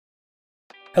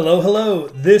Hello, hello.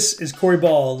 This is Corey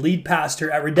Ball, lead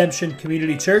pastor at Redemption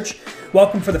Community Church.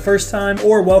 Welcome for the first time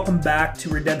or welcome back to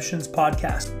Redemption's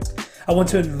podcast. I want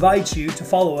to invite you to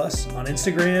follow us on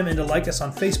Instagram and to like us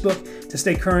on Facebook to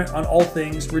stay current on all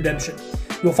things Redemption.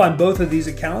 You'll find both of these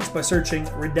accounts by searching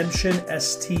Redemption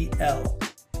STL.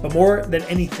 But more than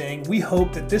anything, we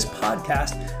hope that this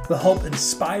podcast will help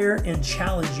inspire and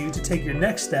challenge you to take your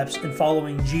next steps in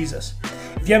following Jesus.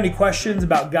 If you have any questions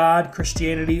about God,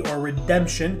 Christianity, or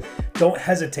redemption, don't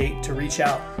hesitate to reach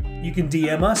out. You can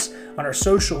DM us on our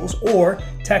socials or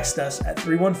text us at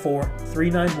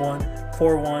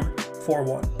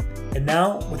 314-391-4141. And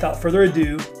now, without further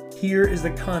ado, here is the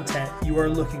content you are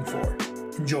looking for.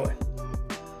 Enjoy.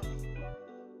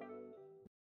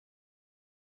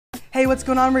 Hey, what's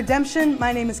going on, Redemption?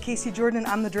 My name is Casey Jordan.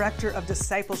 I'm the director of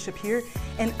discipleship here,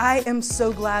 and I am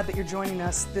so glad that you're joining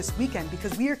us this weekend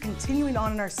because we are continuing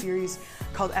on in our series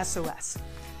called SOS.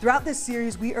 Throughout this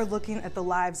series, we are looking at the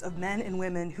lives of men and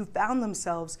women who found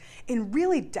themselves in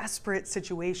really desperate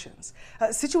situations,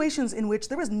 situations in which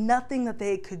there was nothing that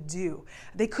they could do.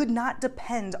 They could not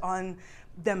depend on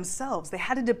themselves. They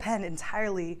had to depend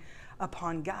entirely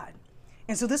upon God.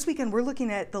 And so this weekend, we're looking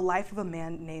at the life of a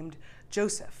man named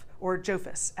Joseph, or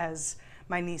Jophus, as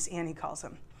my niece Annie calls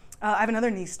him. I have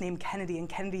another niece named Kennedy, and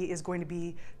Kennedy is going to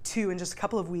be 2 in just a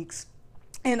couple of weeks.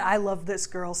 And I love this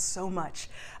girl so much.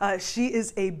 She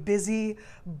is a busy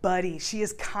buddy. She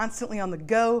is constantly on the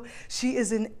go. She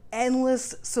is an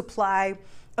endless supply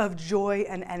of joy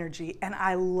and energy, and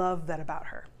I love that about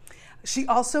her. She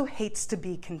also hates to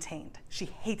be contained. She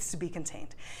hates to be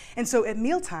contained. And so at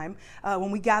mealtime, when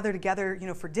we gather together,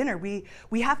 for dinner, we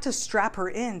have to strap her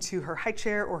into her high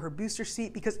chair or her booster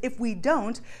seat, because if we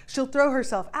don't, she'll throw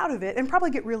herself out of it and probably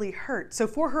get really hurt. So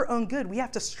for her own good, we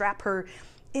have to strap her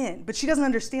in, but she doesn't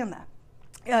understand that.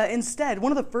 Instead,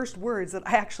 one of the first words that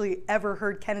I actually ever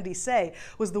heard Kennedy say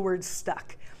was the word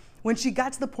stuck. When she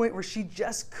got to the point where she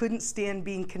just couldn't stand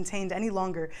being contained any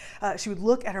longer, she would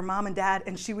look at her mom and dad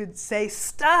and she would say,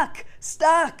 "Stuck,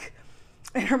 stuck."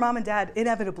 And her mom and dad,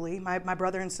 inevitably, my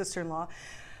brother and sister-in-law,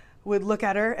 would look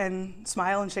at her and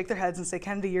smile and shake their heads and say,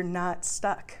 "Kennedy, you're not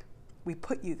stuck. We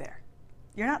put you there.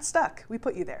 You're not stuck. We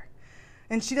put you there."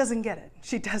 And she doesn't get it.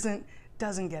 She doesn't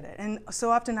get it. And so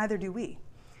often neither do we.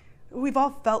 We've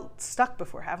all felt stuck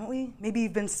before, haven't we? Maybe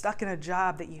you've been stuck in a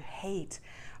job that you hate.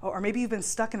 Or maybe you've been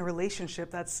stuck in a relationship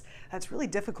that's really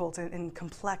difficult and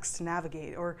complex to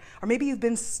navigate. Or maybe you've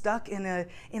been stuck in a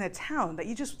town that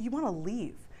you want to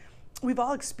leave. We've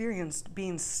all experienced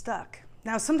being stuck.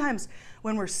 Now, sometimes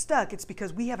when we're stuck, it's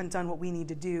because we haven't done what we need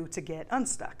to do to get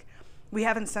unstuck. We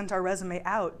haven't sent our resume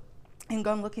out and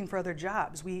gone looking for other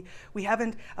jobs. We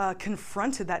haven't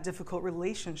confronted that difficult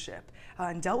relationship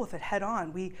and dealt with it head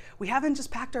on. We haven't just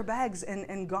packed our bags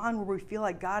and gone where we feel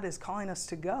like God is calling us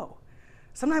to go.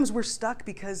 Sometimes we're stuck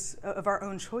because of our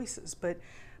own choices, but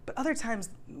other times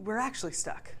we're actually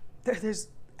stuck. There's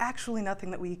actually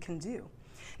nothing that we can do.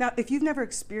 Now, if you've never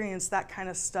experienced that kind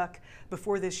of stuck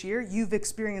before this year, you've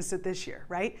experienced it this year,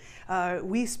 right?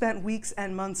 We spent weeks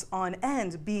and months on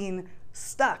end being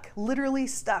stuck, literally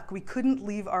stuck. We couldn't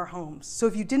leave our homes. So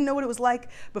if you didn't know what it was like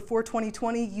before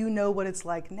 2020, you know what it's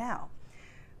like now.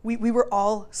 We were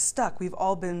all stuck. We've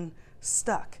all been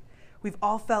stuck. We've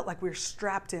all felt like we're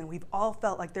strapped in. We've all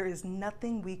felt like there is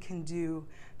nothing we can do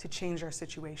to change our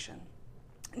situation.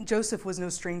 Joseph was no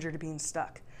stranger to being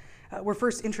stuck. We're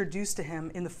first introduced to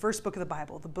him in the first book of the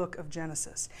Bible, the book of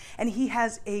Genesis. And he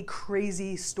has a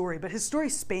crazy story, but his story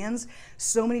spans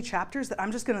so many chapters that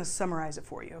I'm just going to summarize it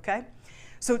for you, okay?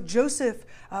 So Joseph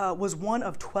was one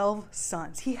of 12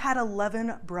 sons. He had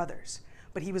 11 brothers,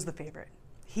 but he was the favorite.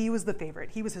 He was the favorite.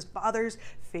 He was his father's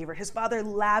favorite. His father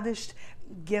lavished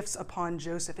gifts upon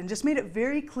Joseph and just made it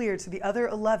very clear to the other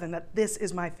 11 that this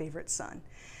is my favorite son.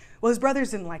 Well, his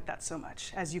brothers didn't like that so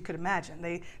much, as you could imagine.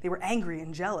 They were angry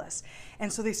and jealous.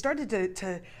 And so they started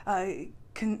to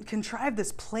contrive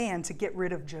this plan to get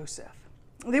rid of Joseph.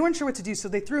 They weren't sure what to do, so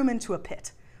they threw him into a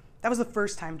pit. That was the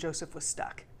first time Joseph was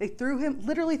stuck. They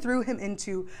literally threw him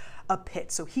into a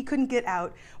pit so he couldn't get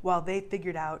out while they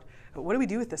figured out, what do we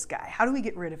do with this guy? How do we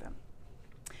get rid of him?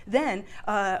 Then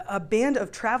a band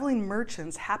of traveling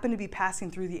merchants happened to be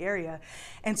passing through the area.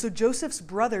 And so Joseph's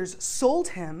brothers sold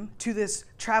him to this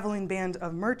traveling band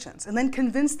of merchants and then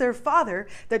convinced their father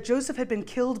that Joseph had been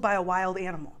killed by a wild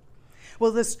animal.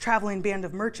 Well, this traveling band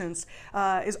of merchants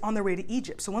is on their way to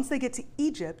Egypt. So once they get to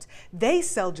Egypt, they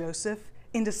sell Joseph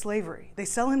into slavery. They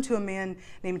sell him to a man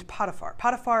named Potiphar.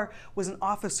 Potiphar was an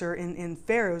officer in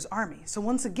Pharaoh's army. So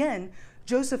once again,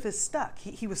 Joseph is stuck.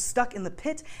 He was stuck in the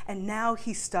pit, and now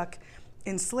he's stuck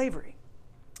in slavery.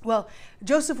 Well,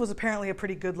 Joseph was apparently a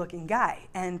pretty good-looking guy,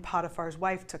 and Potiphar's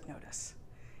wife took notice.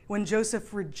 When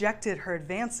Joseph rejected her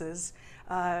advances,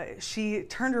 she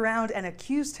turned around and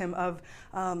accused him of,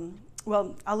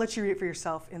 well, I'll let you read it for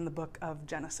yourself in the book of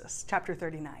Genesis, chapter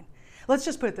 39. Let's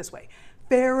just put it this way.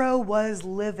 Pharaoh was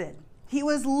livid. He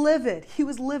was livid. He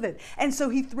was livid. And so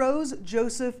he throws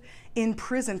Joseph in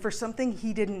prison for something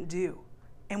he didn't do.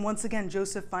 And once again,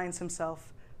 Joseph finds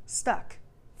himself stuck,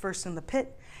 first in the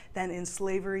pit, then in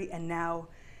slavery, and now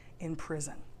in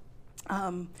prison.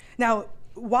 Now,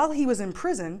 while he was in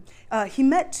prison, he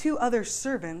met two other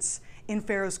servants in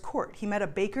Pharaoh's court. He met a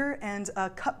baker and a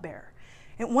cupbearer.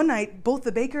 And one night, both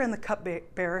the baker and the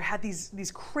cupbearer had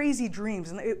these crazy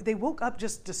dreams, and they woke up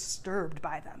just disturbed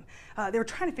by them. They were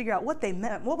trying to figure out what they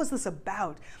meant. What was this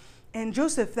about? And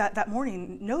Joseph that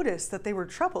morning noticed that they were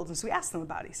troubled, and so he asked them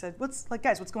about it. He said,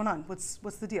 guys, what's going on? What's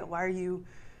the deal? Why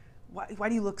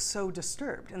do you look so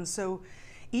disturbed? And so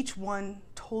each one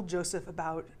told Joseph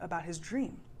about his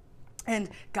dream. And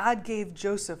God gave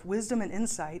Joseph wisdom and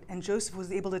insight, and Joseph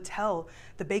was able to tell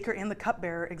the baker and the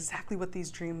cupbearer exactly what these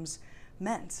dreams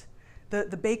meant.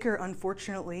 The baker,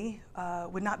 unfortunately,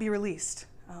 would not be released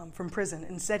from prison.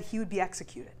 Instead, he would be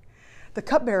executed. The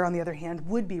cupbearer, on the other hand,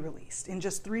 would be released in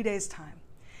just 3 days' time.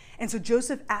 And so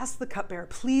Joseph asked the cupbearer,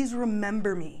 please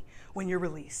remember me when you're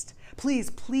released. Please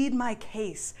plead my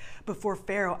case before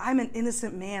Pharaoh. I'm an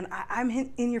innocent man. I'm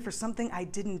in here for something I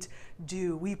didn't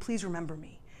do. Will you please remember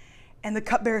me? And the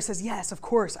cupbearer says, yes, of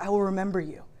course, I will remember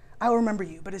you. I will remember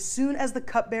you. But as soon as the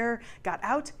cupbearer got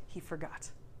out, he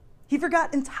forgot. He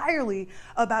forgot entirely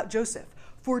about Joseph.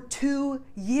 For 2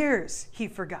 years, he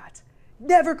forgot.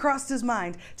 Never crossed his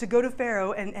mind to go to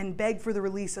Pharaoh and beg for the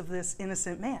release of this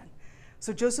innocent man.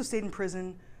 So Joseph stayed in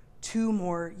prison 2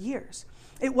 more years.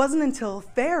 It wasn't until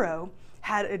Pharaoh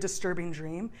had a disturbing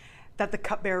dream that the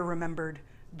cupbearer remembered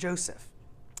Joseph.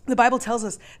 The Bible tells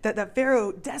us that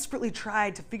Pharaoh desperately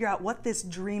tried to figure out what this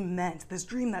dream meant, this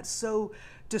dream that so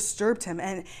disturbed him.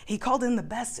 And he called in the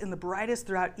best and the brightest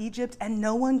throughout Egypt, and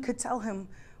no one could tell him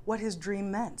what his dream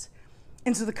meant.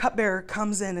 And so the cupbearer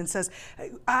comes in and says,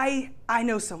 I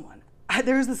know someone.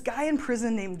 There's this guy in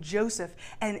prison named Joseph,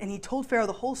 and he told Pharaoh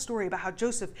the whole story about how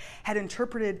Joseph had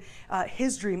interpreted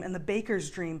his dream and the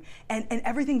baker's dream, and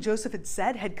everything Joseph had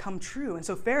said had come true. And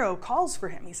so Pharaoh calls for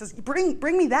him. He says,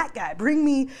 bring me that guy, bring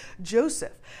me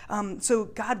Joseph. So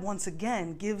God once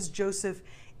again gives Joseph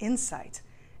insight,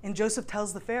 and Joseph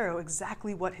tells the Pharaoh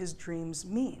exactly what his dreams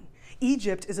mean.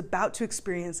 Egypt is about to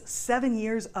experience 7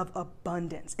 years of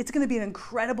abundance. It's going to be an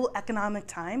incredible economic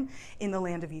time in the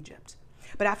land of Egypt.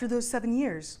 But after those 7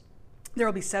 years, there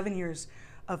will be 7 years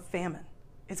of famine.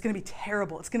 It's going to be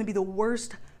terrible. It's going to be the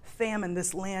worst famine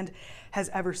this land has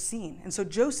ever seen. And so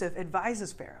Joseph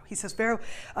advises Pharaoh. He says, Pharaoh,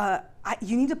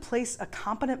 you need to place a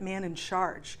competent man in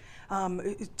charge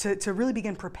to really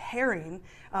begin preparing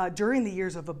during the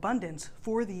years of abundance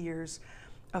for the years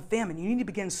of famine. You need to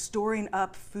begin storing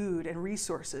up food and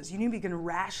resources. You need to begin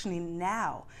rationing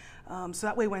now. So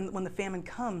that way when the famine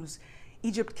comes,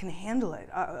 Egypt can handle it.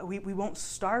 We won't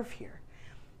starve here.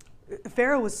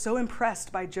 Pharaoh was so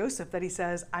impressed by Joseph that he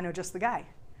says, I know just the guy.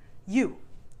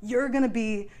 You're gonna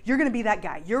be that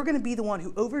guy. You're gonna be the one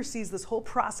who oversees this whole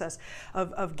process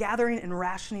of gathering and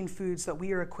rationing food so that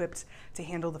we are equipped to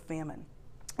handle the famine.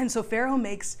 And so Pharaoh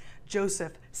makes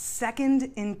Joseph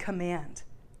second in command,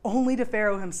 only to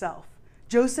Pharaoh himself.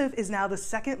 Joseph is now the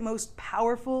second most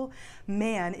powerful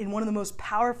man in one of the most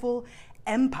powerful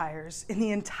empires in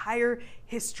the entire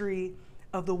history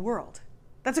of the world.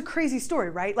 That's a crazy story,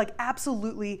 right? Like,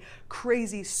 absolutely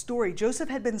crazy story. Joseph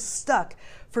had been stuck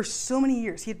for so many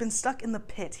years. He had been stuck in the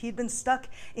pit. He had been stuck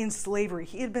in slavery.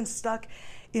 He had been stuck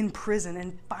in prison.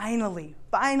 And finally,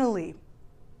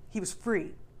 he was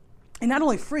free. And not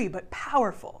only free, but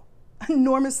powerful,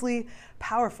 enormously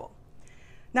powerful.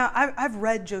 Now, I've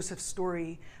read Joseph's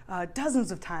story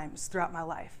dozens of times throughout my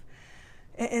life.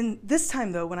 And this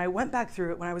time, though, when I went back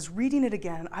through it, when I was reading it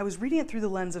again, I was reading it through the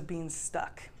lens of being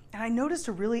stuck. And I noticed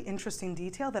a really interesting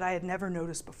detail that I had never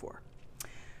noticed before.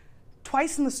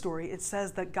 Twice in the story, it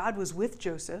says that God was with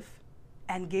Joseph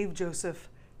and gave Joseph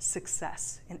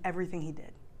success in everything he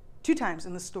did. 2 times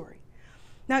in the story.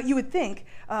 Now, you would think,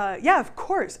 yeah, of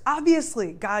course,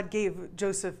 obviously God gave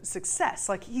Joseph success.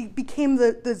 Like, he became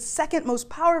the second most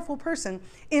powerful person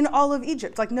in all of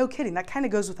Egypt. Like, no kidding. That kind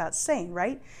of goes without saying,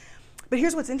 right? But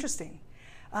here's what's interesting.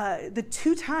 The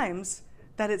 2 times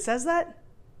that it says that,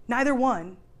 neither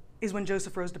one is when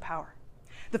Joseph rose to power.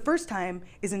 The first time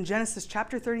is in Genesis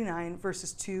chapter 39,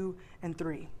 verses 2 and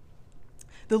 3.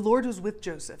 The Lord was with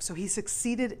Joseph, so he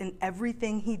succeeded in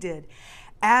everything he did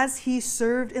as he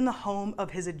served in the home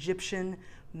of his Egyptian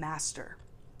master.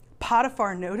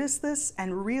 Potiphar noticed this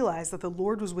and realized that the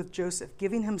Lord was with Joseph,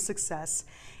 giving him success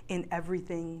in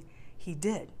everything he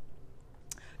did.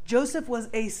 Joseph was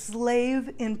a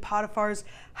slave in Potiphar's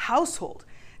household.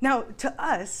 Now, to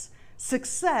us,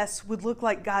 success would look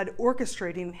like God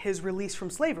orchestrating his release from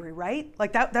slavery, right?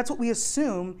 Like that's what we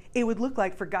assume it would look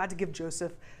like for God to give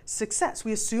Joseph success.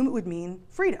 We assume it would mean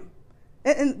freedom.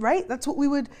 And right? That's what we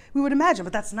would imagine,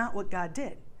 but that's not what God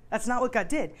did. That's not what God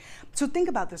did. So think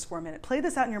about this for a minute. Play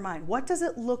this out in your mind. What does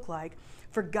it look like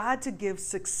for God to give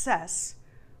success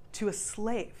to a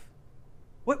slave?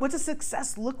 What does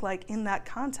success look like in that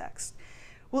context?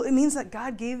 Well, it means that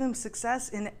God gave him success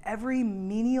in every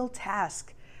menial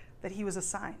task that he was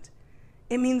assigned.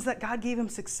 It means that God gave him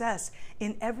success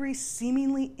in every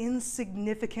seemingly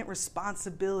insignificant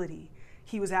responsibility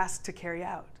he was asked to carry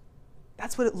out.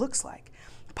 That's what it looks like.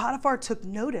 Potiphar took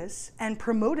notice and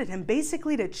promoted him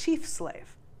basically to chief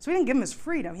slave. So he didn't give him his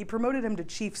freedom, he promoted him to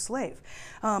chief slave.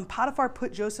 Potiphar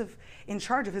put Joseph in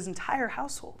charge of his entire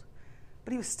household,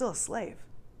 but he was still a slave.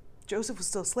 Joseph was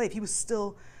still a slave. He was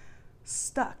still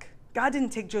stuck. God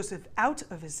didn't take Joseph out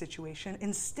of his situation.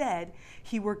 Instead,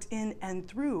 he worked in and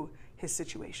through his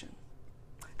situation.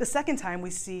 The second time we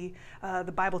see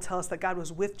the Bible tell us that God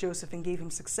was with Joseph and gave him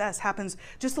success happens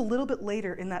just a little bit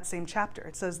later in that same chapter.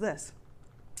 It says this,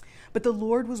 "But the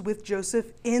Lord was with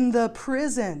Joseph in the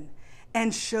prison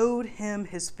and showed him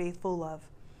his faithful love.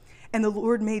 And the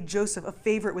Lord made Joseph a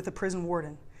favorite with the prison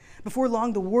warden. Before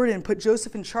long, the warden put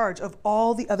Joseph in charge of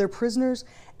all the other prisoners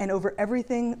and over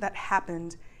everything that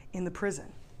happened in the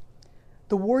prison.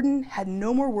 The warden had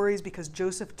no more worries because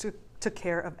Joseph took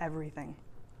care of everything.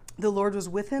 The Lord was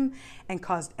with him and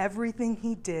caused everything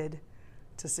he did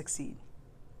to succeed."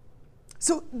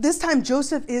 So this time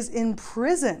Joseph is in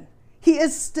prison. He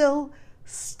is still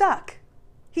stuck.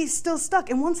 He's still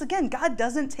stuck. And once again, God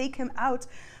doesn't take him out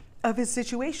of his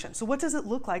situation. So what does it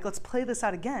look like? Let's play this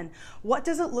out again. What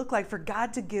does it look like for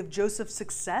God to give Joseph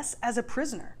success as a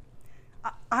prisoner?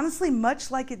 Honestly, much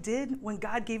like it did when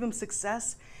God gave him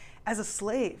success as a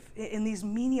slave in these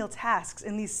menial tasks,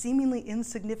 in these seemingly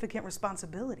insignificant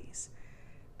responsibilities.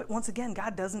 But once again,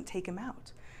 God doesn't take him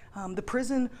out. The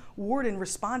prison warden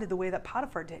responded the way that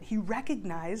Potiphar did. He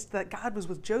recognized that God was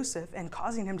with Joseph and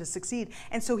causing him to succeed,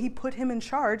 and so he put him in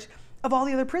charge of all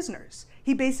the other prisoners.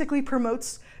 He basically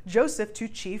promotes Joseph to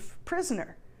chief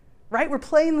prisoner, right? We're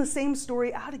playing the same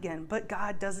story out again, but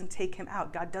God doesn't take him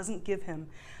out. God doesn't give him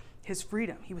his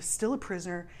freedom. He was still a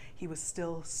prisoner. He was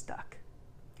still stuck.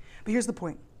 But here's the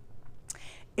point.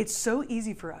 It's so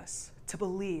easy for us to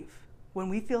believe when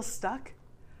we feel stuck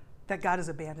that God has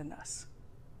abandoned us.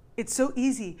 It's so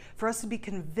easy for us to be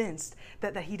convinced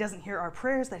that he doesn't hear our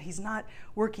prayers, that he's not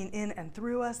working in and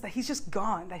through us, that he's just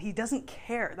gone, that he doesn't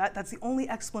care. That's the only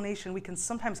explanation we can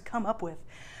sometimes come up with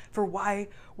for why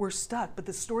we're stuck. But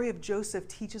the story of Joseph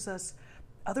teaches us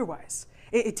otherwise.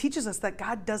 It teaches us that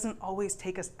God doesn't always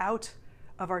take us out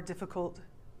of our difficult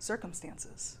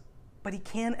circumstances, but he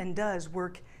can and does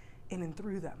work in and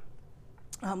through them.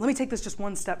 Let me take this just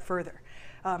one step further.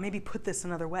 Maybe put this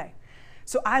another way.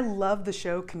 So I love the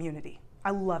show Community. I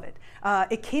love it.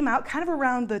 It came out kind of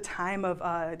around the time of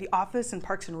The Office and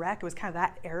Parks and Rec. It was kind of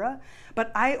that era,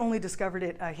 but I only discovered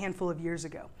it a handful of years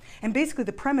ago. And basically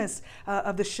the premise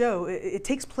of the show, it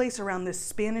takes place around this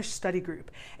Spanish study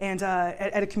group and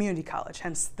at a community college,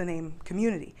 hence the name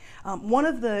Community. One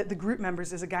of the group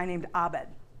members is a guy named Abed.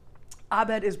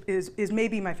 Abed is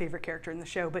maybe my favorite character in the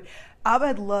show, but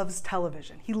Abed loves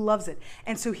television. He loves it.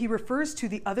 And so he refers to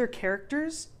the other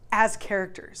characters as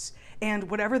characters,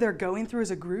 and whatever they're going through as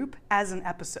a group as an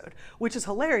episode, which is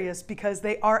hilarious because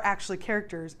they are actually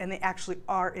characters and they actually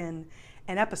are in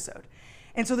an episode.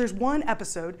 And so there's one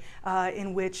episode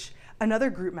in which another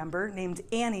group member named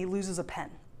Annie loses a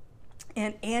pen.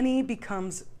 And Annie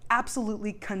becomes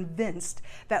absolutely convinced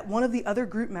that one of the other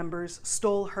group members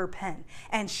stole her pen.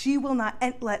 And she will not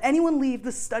let anyone leave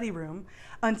the study room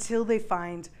until they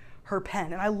find her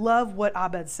pen. And I love what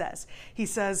Abed says. He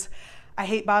says, "I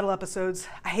hate bottle episodes.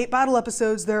 I hate bottle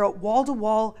episodes. They're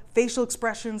wall-to-wall facial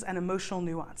expressions and emotional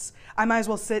nuance. I might as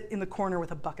well sit in the corner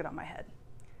with a bucket on my head."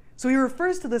 So he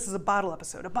refers to this as a bottle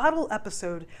episode. A bottle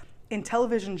episode in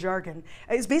television jargon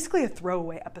is basically a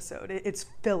throwaway episode. It's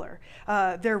filler.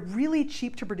 They're really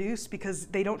cheap to produce because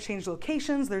they don't change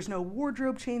locations. There's no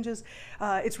wardrobe changes.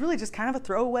 It's really just kind of a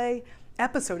throwaway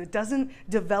episode. It doesn't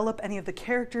develop any of the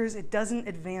characters. It doesn't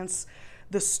advance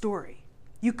the story.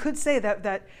 You could say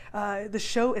that the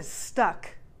show is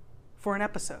stuck for an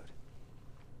episode.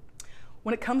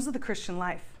 When it comes to the Christian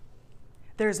life,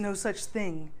 there is no such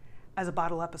thing as a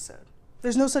bottle episode.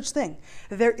 There's no such thing.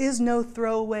 There is no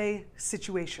throwaway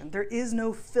situation. There is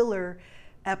no filler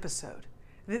episode.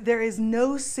 There is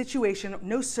no situation,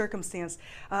 no circumstance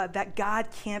that God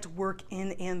can't work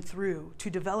in and through to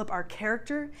develop our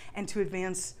character and to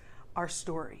advance our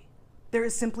story. There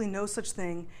is simply no such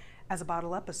thing as a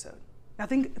bottle episode. Now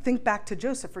think back to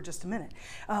Joseph for just a minute.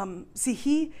 See,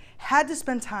 he had to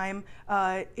spend time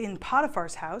in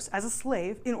Potiphar's house as a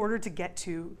slave in order to get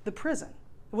to the prison.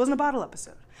 It wasn't a bottle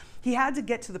episode. He had to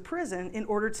get to the prison in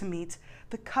order to meet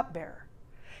the cupbearer.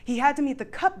 He had to meet the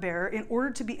cupbearer in order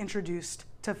to be introduced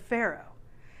to Pharaoh.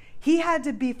 He had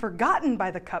to be forgotten by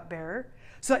the cupbearer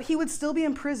so that he would still be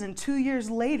in prison 2 years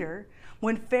later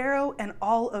when Pharaoh and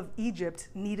all of Egypt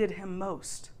needed him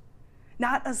most.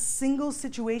 Not a single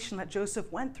situation that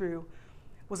Joseph went through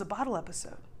was a bottle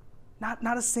episode.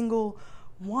 Not a single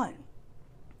one.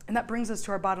 And that brings us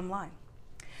to our bottom line.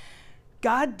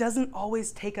 God doesn't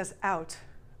always take us out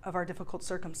of our difficult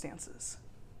circumstances,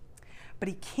 but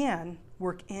he can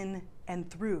work in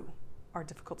and through our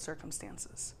difficult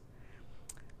circumstances.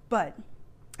 But,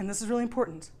 and this is really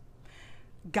important,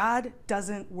 God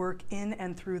doesn't work in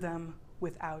and through them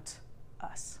without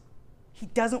us. He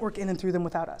doesn't work in and through them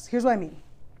without us. Here's what I mean.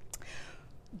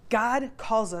 God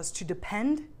calls us to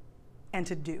depend and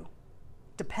to do.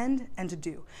 Depend and to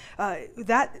do.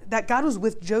 That God was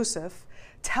with Joseph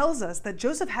tells us that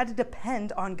Joseph had to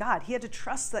depend on God. He had to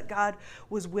trust that God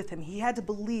was with him. He had to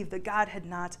believe that God had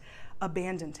not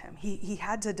abandoned him. He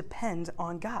had to depend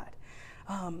on God.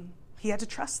 He had to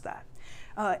trust that.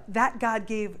 That God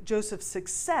gave Joseph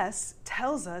success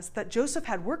tells us that Joseph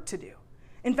had work to do.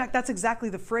 In fact, that's exactly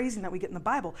the phrasing that we get in the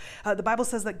Bible. The Bible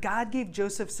says that God gave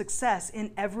Joseph success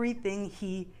in everything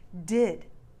he did.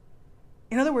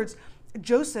 In other words,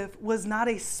 Joseph was not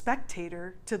a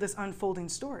spectator to this unfolding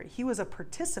story. He was a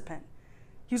participant.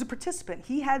 He was a participant.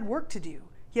 He had work to do.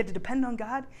 He had to depend on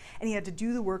God, and he had to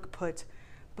do the work put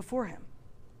before him.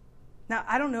 Now,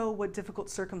 I don't know what difficult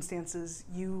circumstances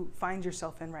you find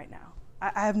yourself in right now.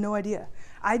 I have no idea.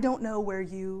 I don't know where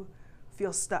you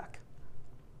feel stuck.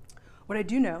 What I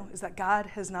do know is that God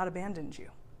has not abandoned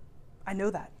you. I know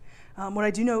that. What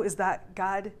I do know is that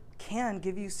God can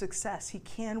give you success. He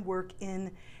can work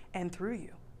in and through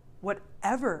you,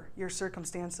 whatever your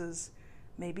circumstances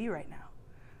may be right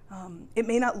now. It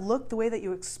may not look the way that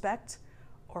you expect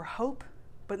or hope,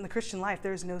 but in the Christian life,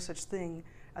 there is no such thing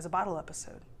as a bottle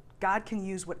episode. God can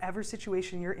use whatever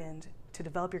situation you're in to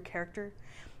develop your character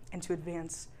and to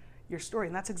advance your story.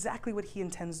 And that's exactly what he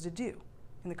intends to do.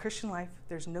 In the Christian life,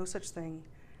 there's no such thing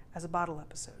as a bottle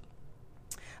episode.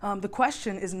 The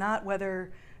question is not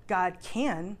whether God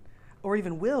can or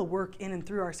even will work in and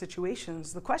through our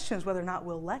situations. The question is whether or not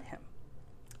we'll let him.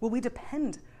 Will we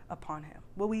depend upon him?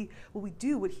 Will we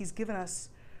do what he's given us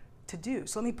to do?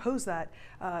 So let me pose that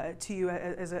to you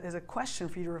as a question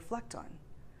for you to reflect on.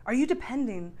 Are you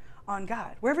depending on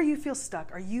God? Wherever you feel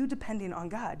stuck, are you depending on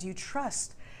God? Do you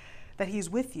trust that he's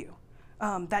with you?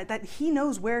 That he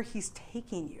knows where he's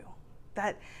taking you?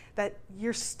 That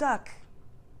you're stuck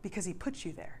because he put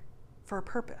you there for a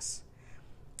purpose?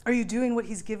 Are you doing what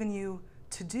he's given you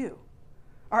to do?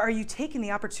 Are you taking the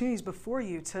opportunities before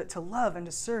you to love and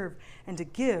to serve and to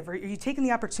give? Are you taking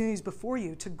the opportunities before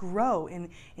you to grow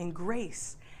in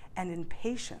grace and in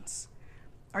patience?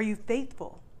 Are you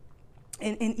faithful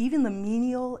in even the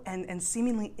menial and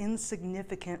seemingly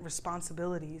insignificant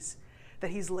responsibilities that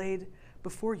he's laid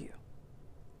before you?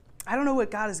 I don't know what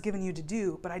God has given you to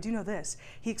do, but I do know this.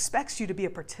 He expects you to be a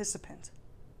participant,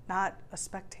 not a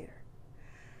spectator.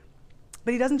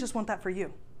 But he doesn't just want that for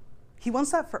you. He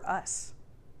wants that for us.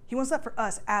 He wants that for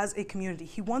us as a community.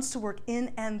 He wants to work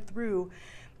in and through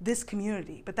this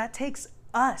community, but that takes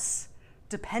us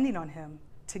depending on him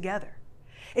together.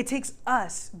 It takes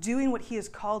us doing what he has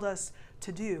called us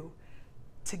to do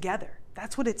together.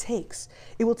 That's what it takes.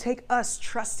 It will take us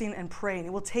trusting and praying.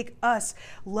 It will take us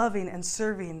loving and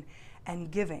serving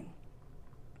and giving.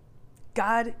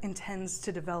 God intends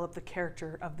to develop the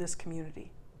character of this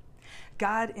community.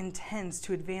 God intends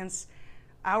to advance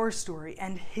our story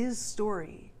and his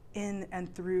story in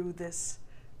and through this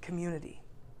community.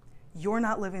 You're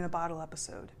not living a bottle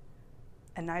episode,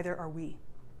 and neither are we.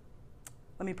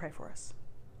 Let me pray for us.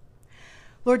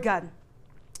 Lord God,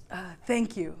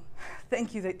 thank you.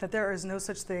 Thank you that there is no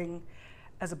such thing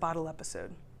as a bottle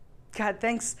episode. God,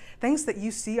 thanks that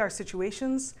you see our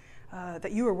situations,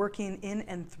 that you are working in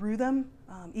and through them,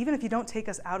 even if you don't take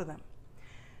us out of them.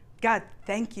 God,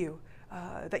 thank you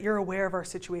that you're aware of our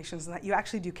situations and that you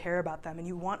actually do care about them and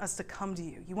you want us to come to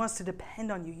you. You want us to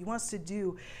depend on you. You want us to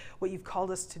do what you've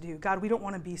called us to do. God, we don't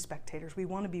want to be spectators. We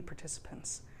want to be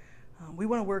participants. We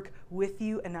want to work with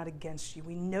you and not against you.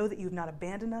 We know that you've not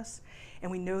abandoned us,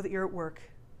 and we know that you're at work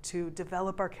to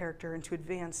develop our character and to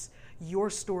advance your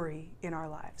story in our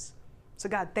lives. So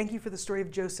God, thank you for the story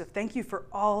of Joseph. Thank you for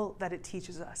all that it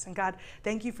teaches us. And God,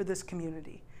 thank you for this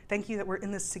community. Thank you that we're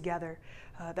in this together,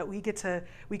 that we get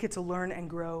to learn and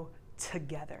grow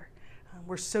together.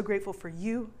 We're so grateful for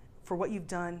you, for what you've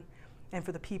done, and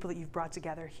for the people that you've brought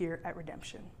together here at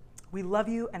Redemption. We love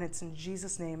you, and it's in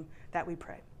Jesus' name that we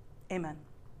pray. Amen.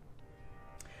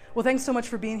 Well, thanks so much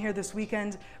for being here this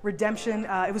weekend. Redemption,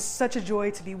 it was such a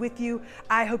joy to be with you.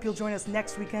 I hope you'll join us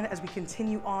next weekend as we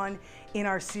continue on in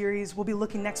our series. We'll be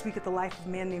looking next week at the life of a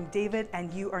man named David,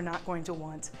 and you are not going to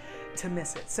want to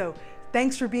miss it. So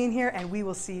thanks for being here, and we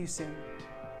will see you soon.